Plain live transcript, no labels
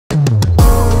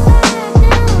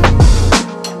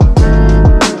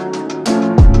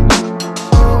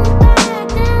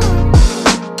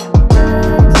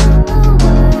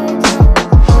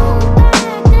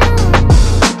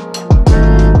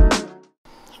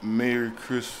Merry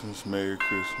Christmas,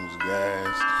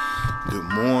 guys. Good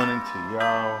morning to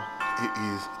y'all. It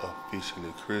is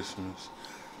officially Christmas,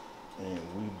 and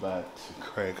we about to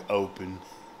crack open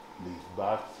these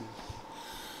boxes.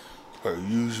 Per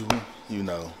usual, you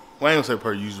know. Well, I ain't gonna say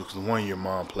per usual because one year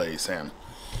mom played Santa.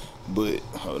 But,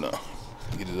 hold on.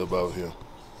 Get it up out here.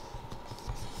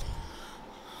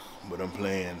 But I'm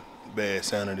playing Bad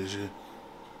Santa this year.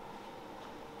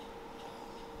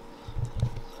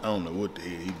 I don't know what the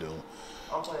hell he doing.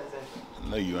 I'm playing Santa.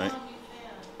 No, you ain't.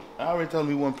 I already told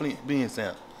him he wasn't being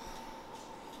Santa.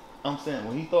 I'm saying,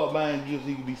 when he thought buying gifts,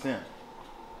 he could be Santa.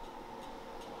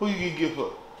 Who you get gift for? I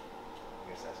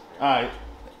guess that's fair. Alright.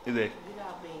 Exactly.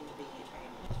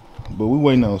 But we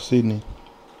waiting on Sydney,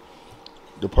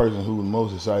 the person who was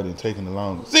most excited and taking the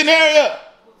longest. Sydney, hurry up!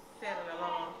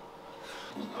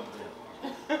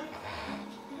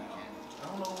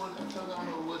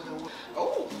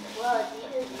 Oh! Well, it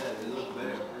is. Yeah, it looks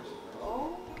better first.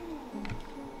 Oh.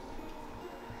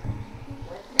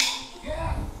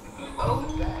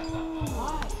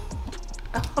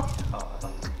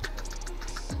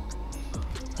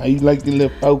 How you like the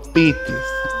little 450s?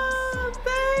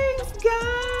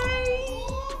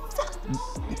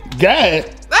 God.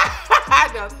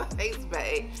 No, thanks,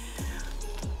 babe.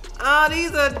 Oh,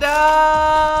 these are dope.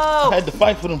 I had to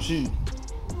fight for them shoes.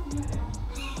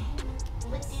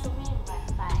 What do you mean by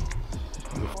fight?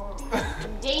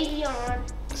 Davy on.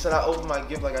 Should I open my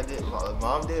gift like I did, my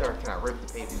mom did, or can I rip the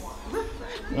paper?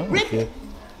 Rip it.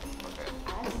 Okay. I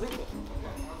rip it.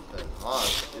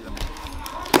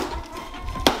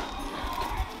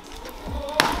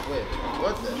 Wait,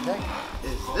 what the heck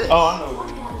is this? Oh, I know what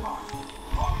it is.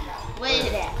 What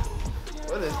is that?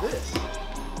 What is this?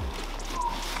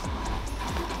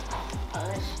 Oh,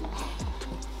 that's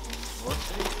What's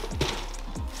this?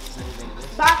 Is anything in this?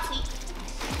 boxy.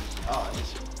 Oh,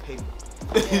 it's paper.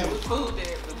 Yeah, with food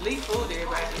there, with least food there,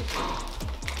 right?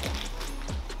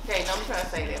 Okay, don't try to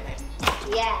say that, man.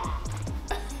 Yeah.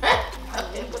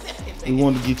 Put that in We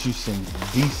wanted to get you some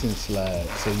decent slides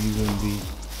so you wouldn't be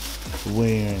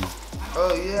wearing.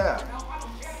 Oh, yeah.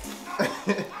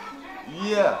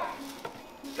 Yeah.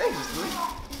 Thanks, sweet.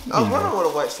 I was wondering where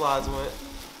the white slides went.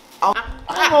 I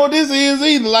don't know what this is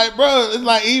either. Like, bro, it's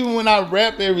like even when I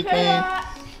wrap everything,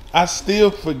 I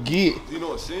still forget. Do you know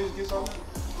what Sins gets on?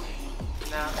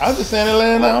 No. I was just saying it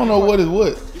last night. I don't know what is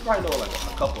what. You probably know like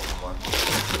a couple of them are.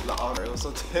 The honor, it was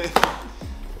so terrible.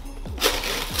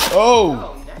 Oh.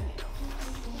 Oh, dang.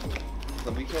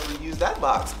 So we can't reuse that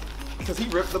box because he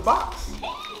ripped the box.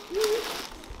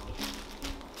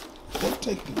 What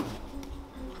take it?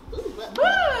 Look.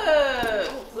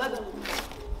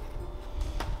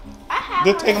 I have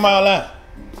Just take them all out.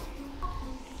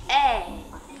 Hey.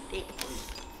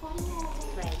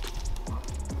 Right.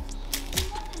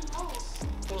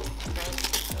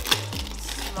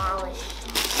 Smallish.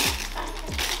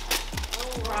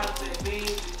 Processed beans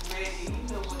is ready. You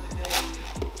know what the day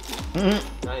is.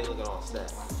 Now you looking all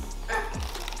set.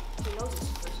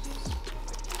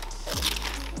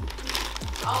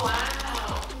 Oh,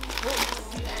 wow.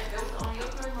 That was on your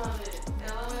grandmother.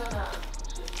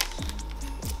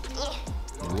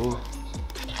 Whoa.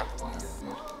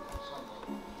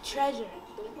 Treasure.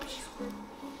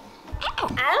 I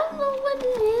don't know what it is.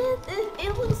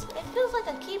 It feels like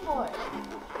a keyboard.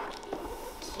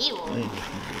 Keyboard.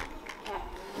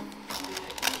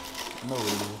 No, it is.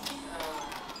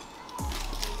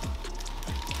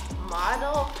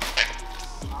 Model.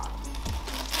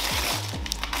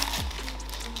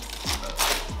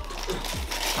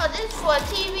 Oh, this is for a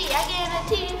TV. I get a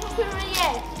TV from Premier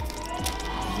Yes.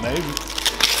 Maybe.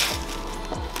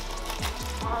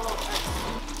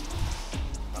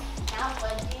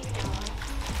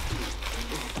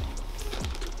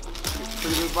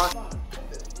 Pretty good box.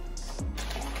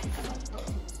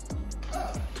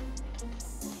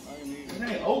 It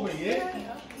ain't open yet.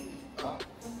 Okay.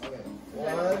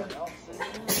 One.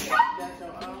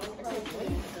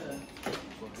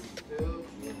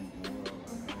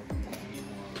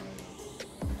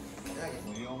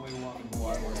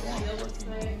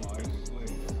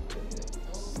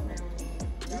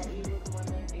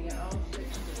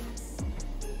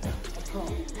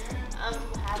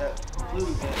 That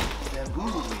blue that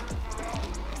bamboozled me.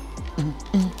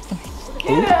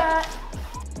 Yeah.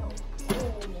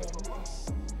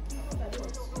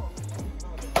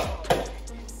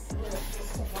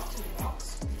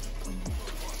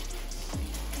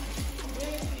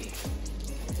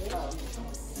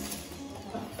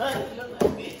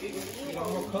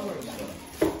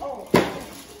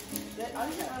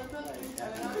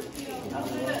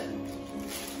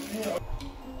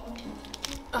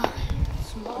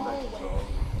 Small way.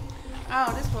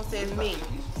 Oh, this one says me.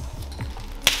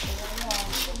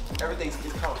 Everything's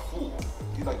kind of full.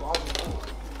 He's like, why is it full?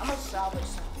 I'm gonna salvage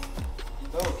some.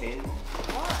 No, okay.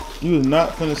 You was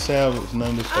not finna salvage none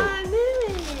of this stuff. I knew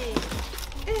it.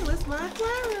 It was my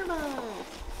flower bone.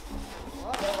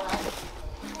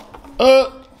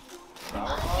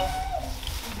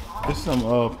 It's some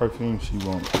perfume she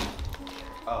wants.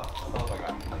 Oh my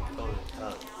god.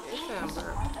 It sounds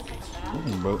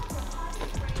burnt. Bro. It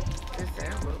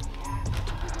sounds burnt.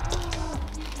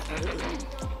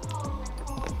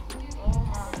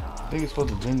 I think it's supposed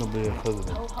to jingle bell because of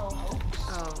it.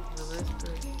 Oh, the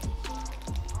whisper.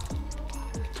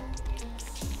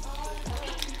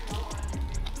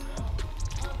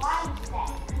 I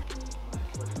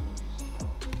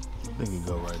think it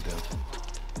go right there.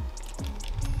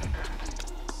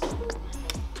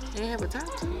 They have a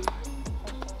top to it?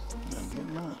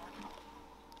 Not.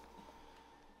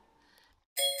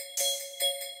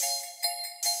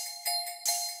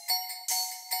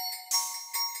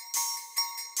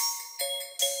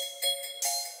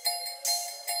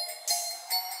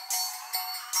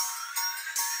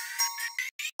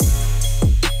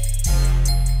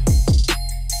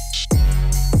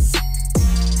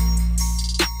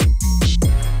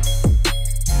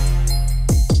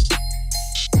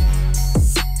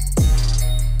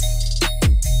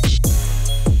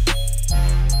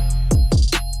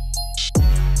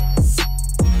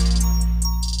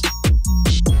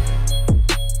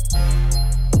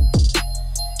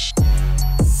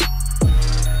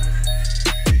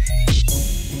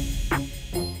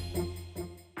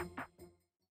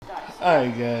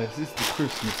 Alright guys, this is the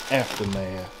Christmas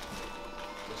aftermath.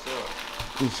 What's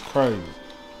up? It's crazy.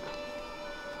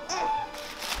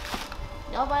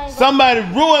 Nobody. Somebody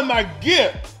ruined my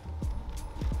gift!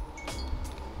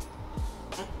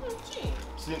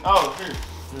 See, oh, here.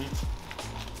 See?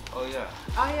 Oh yeah.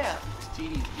 Oh, yeah. It's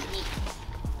TD's gift.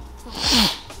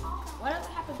 Whatever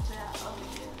happened to that other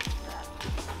gift?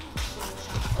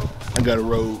 I got a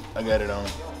robe. I got it on.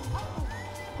 Okay,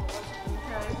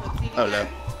 so TD Oh, no.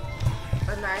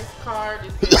 a nice card.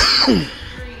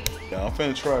 Yeah, I'm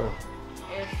finna try to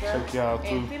And stuff. take y'all And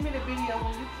through send me the video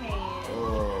when you can.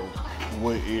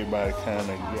 what everybody kind of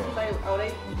got. Like, oh,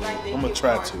 they like they I'ma gift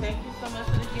try card. to. Thank you so much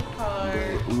for the gift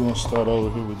card. We're gonna start over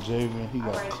here with Javen. He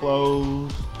got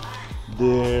clothes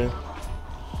there,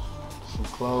 some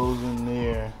clothes in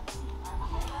there.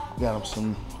 Got him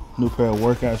some new pair of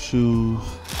workout shoes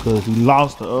because he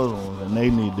lost the other ones and they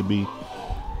need to be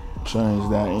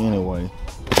changed out anyway.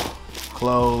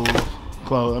 Clothes.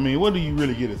 I mean, what do you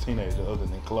really get a teenager other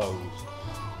than clothes?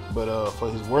 But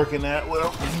for his working out,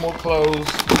 well, more clothes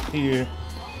here.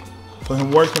 For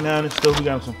him working out and stuff, we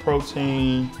got him some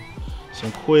protein,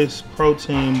 some Quest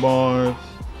protein bars.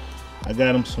 I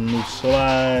got him some new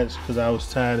slides because I was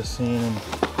tired of seeing him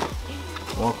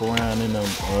walk around in them.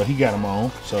 He got them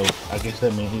on, so I guess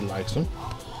that means he likes them.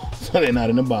 So they're not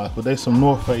in the box, but they some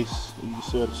North Face. You can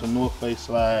see some North Face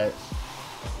slides.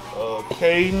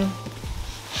 Caden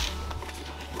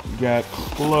got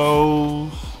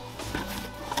clothes.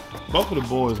 Both of the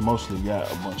boys mostly got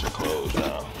a bunch of clothes,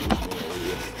 y'all. I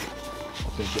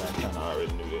think y'all kind of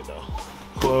already knew that though.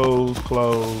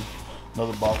 Clothes.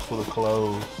 Another box full of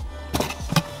clothes.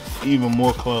 Even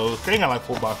more clothes. They got like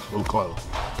 4 boxes full of clothes.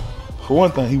 For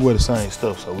one thing, he wear the same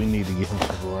stuff, so we need to get him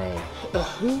some variety.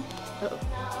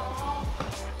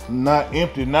 Not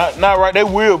empty, not right. They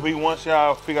will be once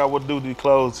y'all figure out what to do with these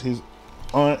clothes. His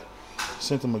aunt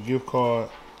sent him a gift card.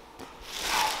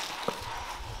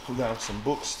 We got him some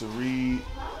books to read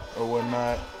or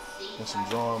whatnot, and some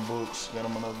drawing books. Got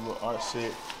him another little art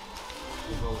set.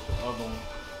 We'll go with the other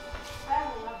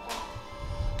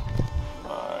one.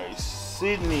 Alright,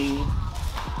 Sydney.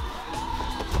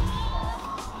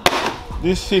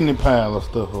 This Sydney pile of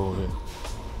stuff over here.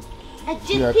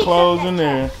 You got clothes in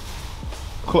there.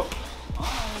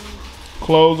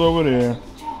 Clothes over there.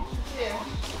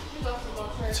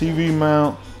 TV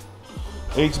mount.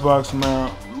 Xbox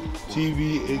mount.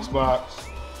 TV, Xbox,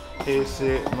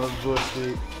 headset, another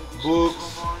joystick,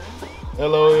 books,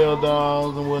 LOL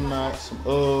dolls and whatnot, some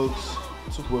Uggs,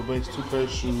 2 pair of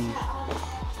shoes.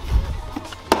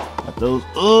 Got those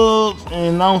Uggs,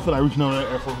 and I don't feel like reaching over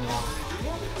that Air Force One.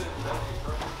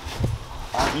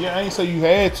 Yeah, I ain't say you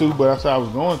had to, but that's how I was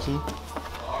going to.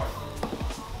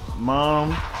 Mom,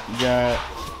 you got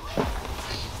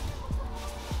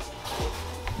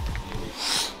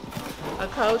A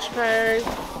Coach purse.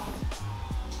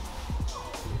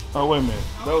 oh, wait a minute.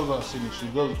 Those aren't Sydney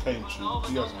shoes. Those are Caden shoes.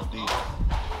 You got some Adidas.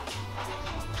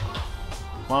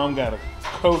 Mom got a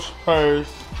Coach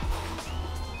purse.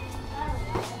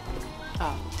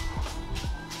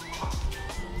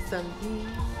 Some Turn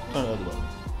the other way.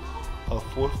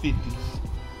 450s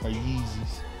or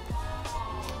Yeezys.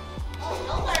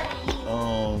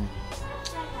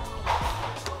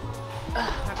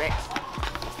 my back.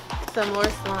 Some more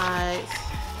slides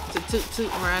to toot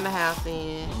around the house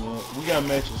in. Yeah, we got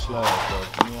matching slides, though.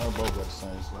 Me and her both got the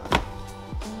same slide.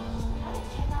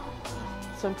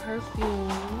 Some perfume.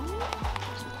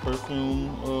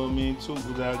 Perfume, me and Toot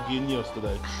was out getting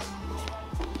yesterday.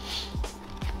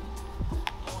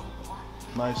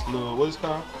 Nice little, what is it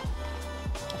called?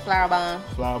 Flower bomb.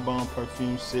 Flower bomb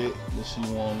perfume set that she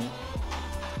wanted.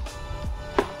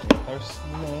 And her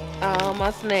snack. Oh, my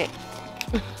snack.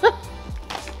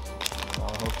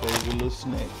 All her favorite little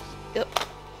snacks. Yep.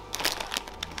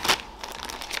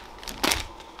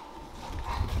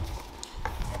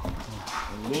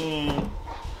 And then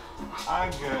I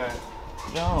got,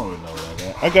 y'all don't really know what I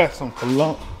got. I got some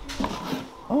cologne. I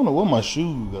don't know where my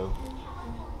shoes go.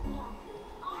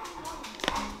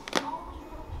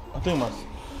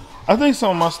 I think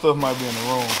some of my stuff might be in the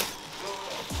room.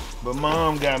 But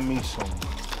Mom got me some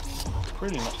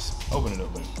pretty nice. Open it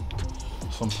up, baby.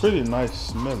 Some pretty nice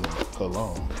smelling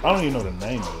cologne. I don't even know the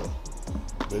name of it,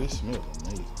 but it smells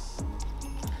amazing.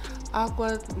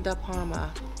 Aqua de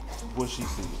Parma. What she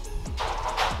said.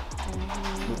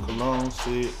 The cologne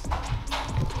said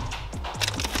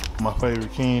my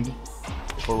favorite candy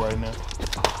for right now.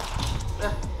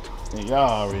 And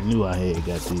y'all already knew I had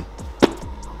got this.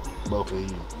 Both of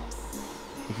you.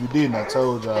 If you didn't, I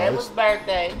told y'all. That was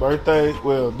birthday. Birthday.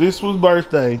 Well, this was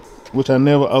birthday, which I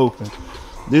never opened.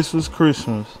 This was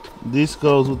Christmas. This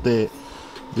goes with that.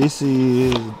 This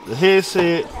is the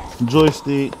headset,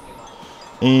 joystick,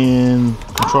 and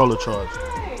controller charger.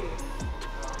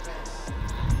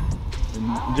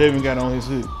 And Javen got on his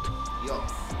hood. You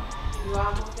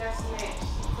almost got snatched.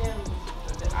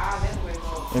 That's where it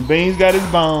goes. And Beans got his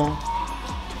bone.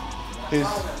 His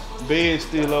bed's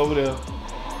still over there.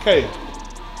 Okay.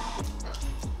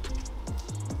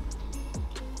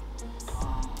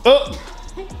 Up.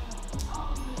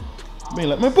 Being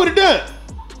like, man, put it down.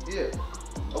 Yeah.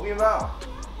 Open your mouth.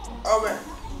 Oh, man.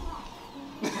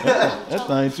 That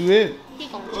thing too heavy. He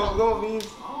gonna Go choke. on, Beans.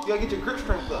 You gotta get your grip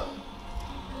strength up.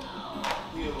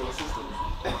 You need a little sister.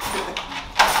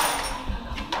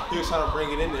 He was trying to bring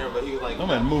it in there, but he was like, I'm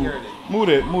gonna move. carrying it. Move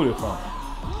that phone.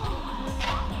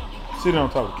 Sit on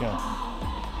top of the counter.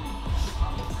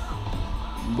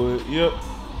 But yep,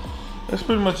 that's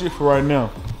pretty much it for right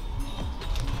now.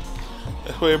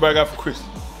 That's what everybody got for Christmas.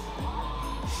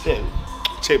 Yeah.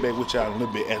 Check back with y'all a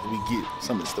little bit after we get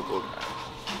some of the stuff organized.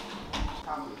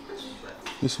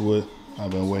 This is what I've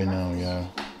been waiting on, y'all.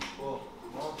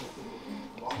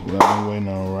 What I've been waiting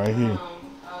on right here.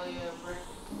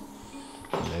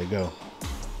 There you go.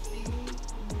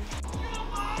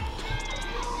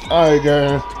 Alright,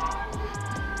 guys.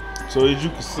 So as you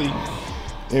can see,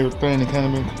 everything that kind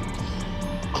of been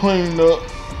cleaned up.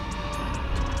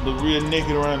 Look real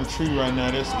naked around the tree right now.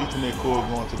 That's the Ethernet cord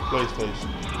going to the PlayStation.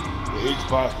 The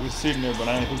Xbox is sitting there, but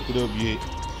I ain't hooked it up yet.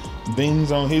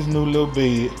 Beans on his new little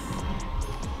bed.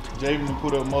 Javen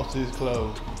put up most of his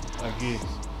clothes, I guess.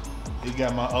 He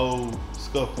got my old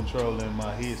scuff controller in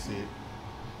my headset.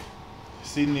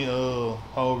 Sitting in the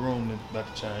whole room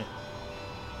about to change.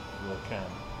 Little camera.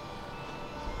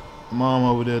 Mom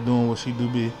over there doing what she do,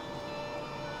 be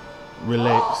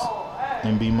relax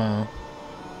and be mom.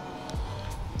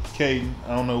 Caden,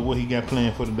 I don't know what he got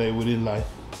planned for today with his life,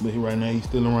 but right now he's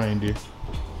still a reindeer.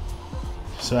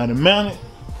 So I done mounted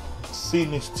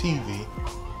Sydney's TV.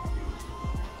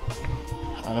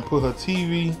 I done put her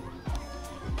TV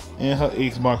and her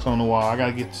Xbox on the wall. I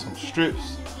gotta get some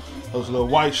strips, those little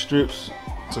white strips,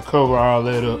 to cover all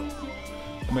that up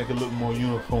and make it look more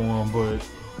uniform. But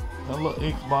that little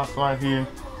Xbox right here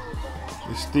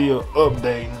is still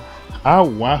updating. Our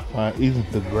Wi-Fi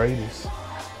isn't the greatest,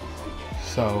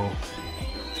 so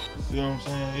see what I'm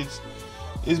saying?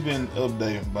 It's been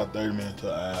updating about 30 minutes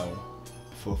to an hour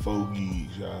for 4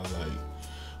 gigs, y'all. Like,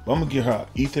 but I'm gonna get her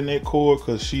Ethernet cord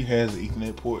because she has an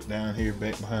Ethernet port down here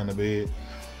back behind the bed.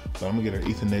 So I'm gonna get her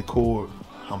Ethernet cord.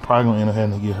 I'm probably gonna end up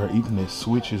having to get her Ethernet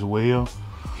switch as well,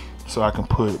 so I can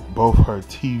put both her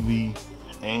TV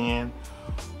and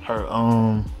her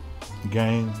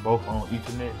game both on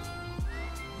Ethernet.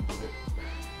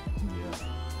 Yeah,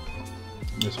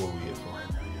 that's what we get for right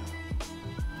now,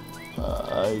 y'all.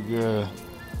 Alright, girl.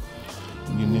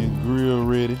 Getting that grill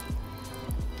ready.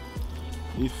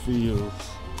 It feels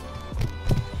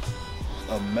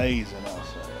amazing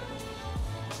outside.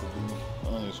 To be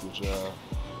honest with y'all,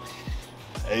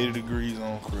 80 degrees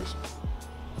on Christmas.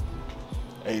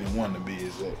 81 to be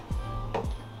exact.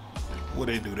 What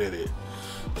they do that at?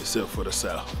 except for the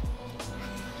South.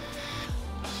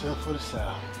 Except for the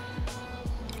South.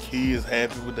 Kids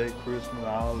happy with their Christmas,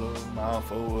 all of them, all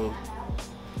 4 of them.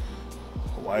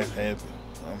 Wife happy,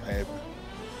 I'm happy.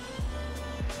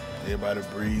 Everybody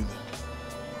breathing.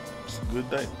 It's a good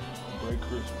day. Great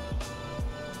Christmas.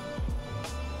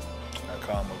 I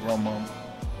call my grandmama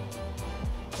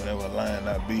whenever a line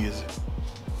not busy.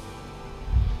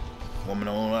 Woman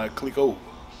don't know how to click over.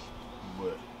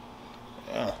 But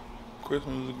yeah,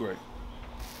 Christmas is great.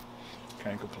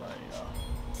 Can't complain, y'all.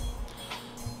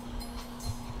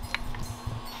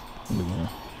 Look at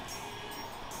that.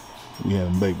 We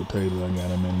having baked potatoes. I got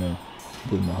them in there,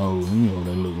 putting the holes. You know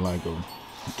they look like a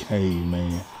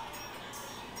caveman.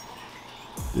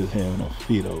 Just having a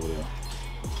fit over there.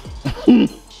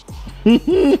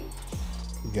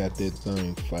 Got that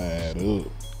thing fired up.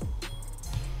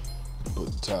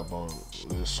 Put the top on,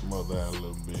 let it smother out a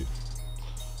little bit.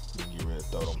 Then get ready to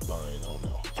throw them things on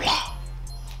there.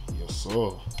 Yes,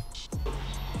 sir.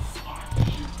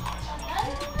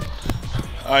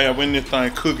 Oh yeah, when this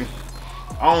thing cooking.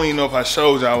 I don't even know if I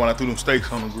showed y'all when I threw them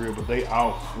steaks on the grill, but they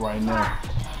off right now.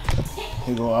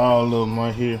 Here go all of them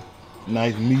right here.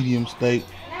 Nice medium steak.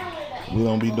 We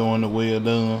gonna be doing the well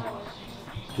done.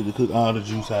 To cook all the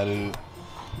juice out of it.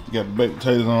 Got the baked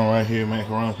potatoes on right here.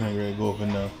 Macaroni can't ready to go up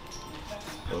in there.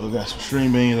 We got some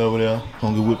string beans over there.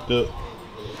 Gonna get whipped up.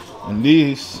 And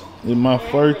this is my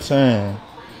first time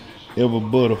ever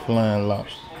butterflying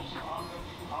lobster.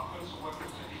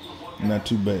 Not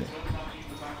too bad.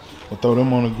 I throw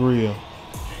them on the grill.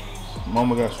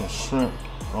 Mama got some shrimp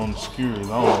on the skewers.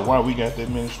 I don't know why we got that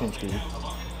many shrimp skewers,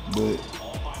 but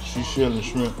she's shelling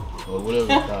shrimp or whatever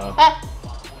it's called.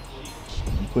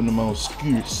 I'm putting them on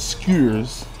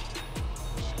skewers.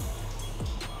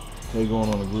 They going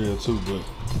on the grill too, but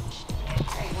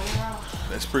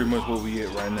that's pretty much what we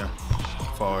at right now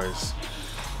as far as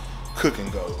cooking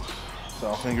goes. So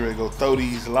I'm thinking ready to go throw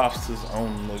these lobsters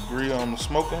on the grill on the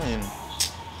smoker and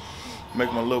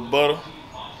make my little butter.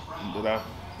 But I'm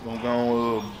gonna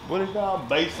go with, what it called?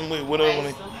 Basin with,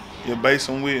 whatever. Yeah,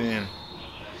 basin with, and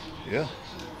yeah.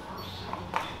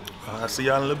 I'll see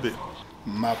y'all in a little bit.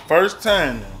 My first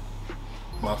time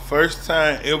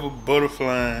ever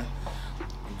butterflying,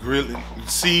 grilling,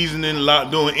 seasoning,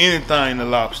 doing anything to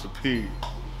lobster, period.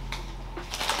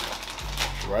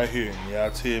 Right here, and y'all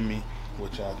tell me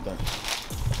what y'all think.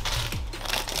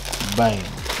 Bang.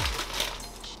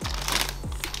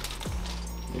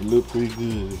 It look pretty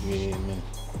good again, man.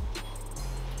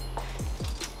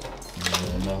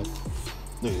 Yeah, no.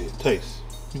 Look at it, taste.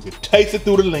 You can taste it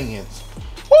through the lens.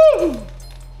 Woo!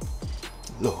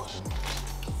 Lord.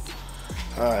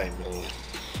 Alright, man.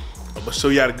 I'm gonna show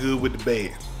y'all the good with the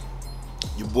bad.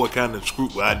 Your boy kind of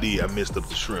screwed what I did. I messed up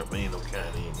the shrimp. Ain't no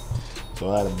kind in it.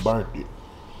 So I done burnt it.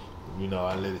 You know,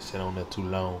 I let it sit on there too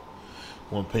long.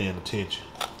 Wasn't paying attention.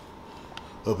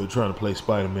 Up here trying to play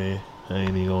Spider-Man. I ain't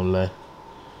even gonna lie.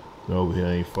 Over here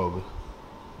I ain't focused.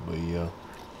 But yeah.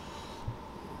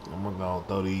 I'm gonna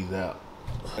throw these out.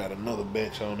 Got another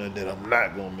batch on there that I'm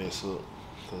not gonna mess up.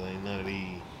 Cause ain't none of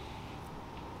these.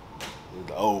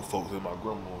 The old folks that my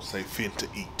grandma would say fit to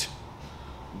eat.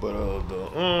 But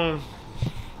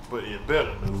but in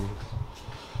better news,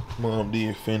 Mom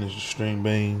did finish the string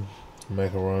bean,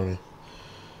 macaroni,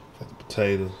 got the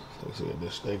potatoes. Like I said,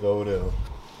 that steak over there.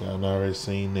 Y'all already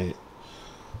seen that.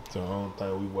 So the only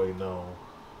thing we waiting on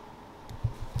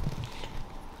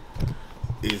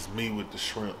is me with the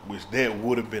shrimp, which that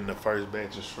would have been the first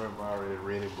batch of shrimp already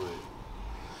ready, but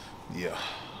yeah,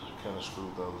 kind of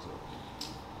screwed those up.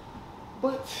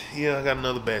 But yeah, I got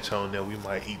another batch on there. We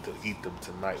might eat them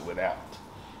tonight without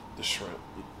the shrimp.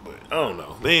 But I don't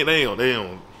know. They don't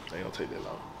take that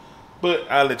long. But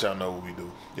I'll let y'all know what we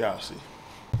do. Y'all see.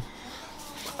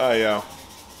 Alright, y'all.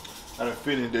 I done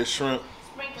finished that shrimp.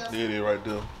 There it is right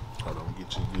there. Hold on,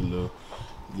 get you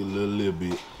a little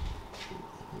bit.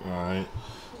 Alright.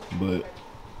 But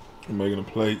I'm making the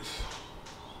plates.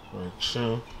 Right,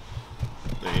 sure.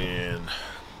 And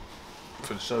I'm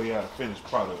finna show y'all the finished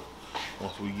product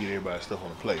once we get everybody's stuff on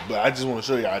the plate. But I just want to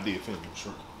show y'all I did finish the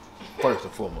shrimp. First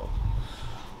and foremost.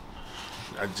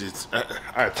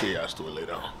 I'll tell y'all a story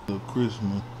later on. The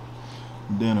Christmas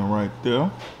dinner right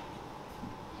there.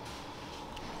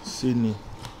 Sydney.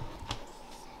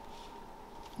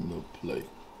 Little plate.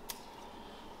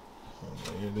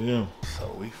 There.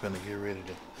 So we finna get ready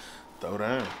to throw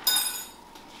down.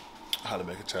 Holla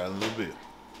back at y'all a little bit.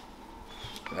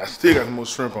 I still got some more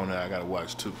shrimp on there I gotta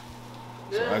watch too.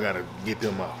 So I gotta get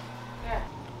them out. Yeah.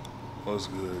 What's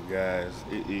good, guys?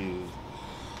 It is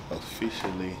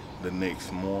officially the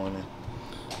next morning.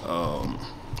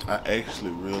 I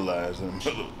actually realized in the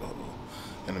middle of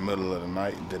in the middle of the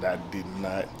night that I did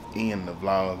not end the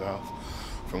vlog off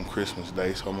from Christmas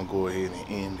Day. So I'm gonna go ahead and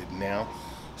end it now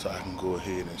so I can go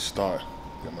ahead and start.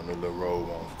 Got my new little robe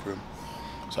on for Christmas.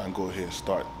 So I can go ahead and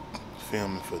start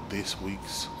filming for this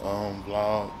week's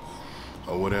vlog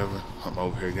or whatever. I'm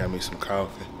over here, got me some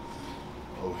coffee.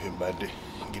 Over here about to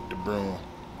get the broom.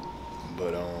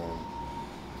 But as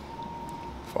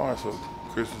far as for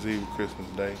Christmas Eve, Christmas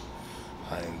Day,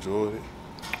 I enjoyed it.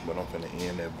 But I'm finna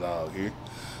end that vlog here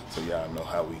so y'all know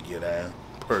how we get out.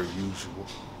 Per usual,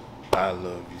 I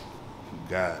love you.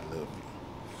 God love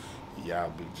you. Y'all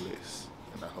be blessed.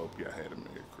 And I hope y'all had a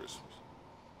Merry Christmas.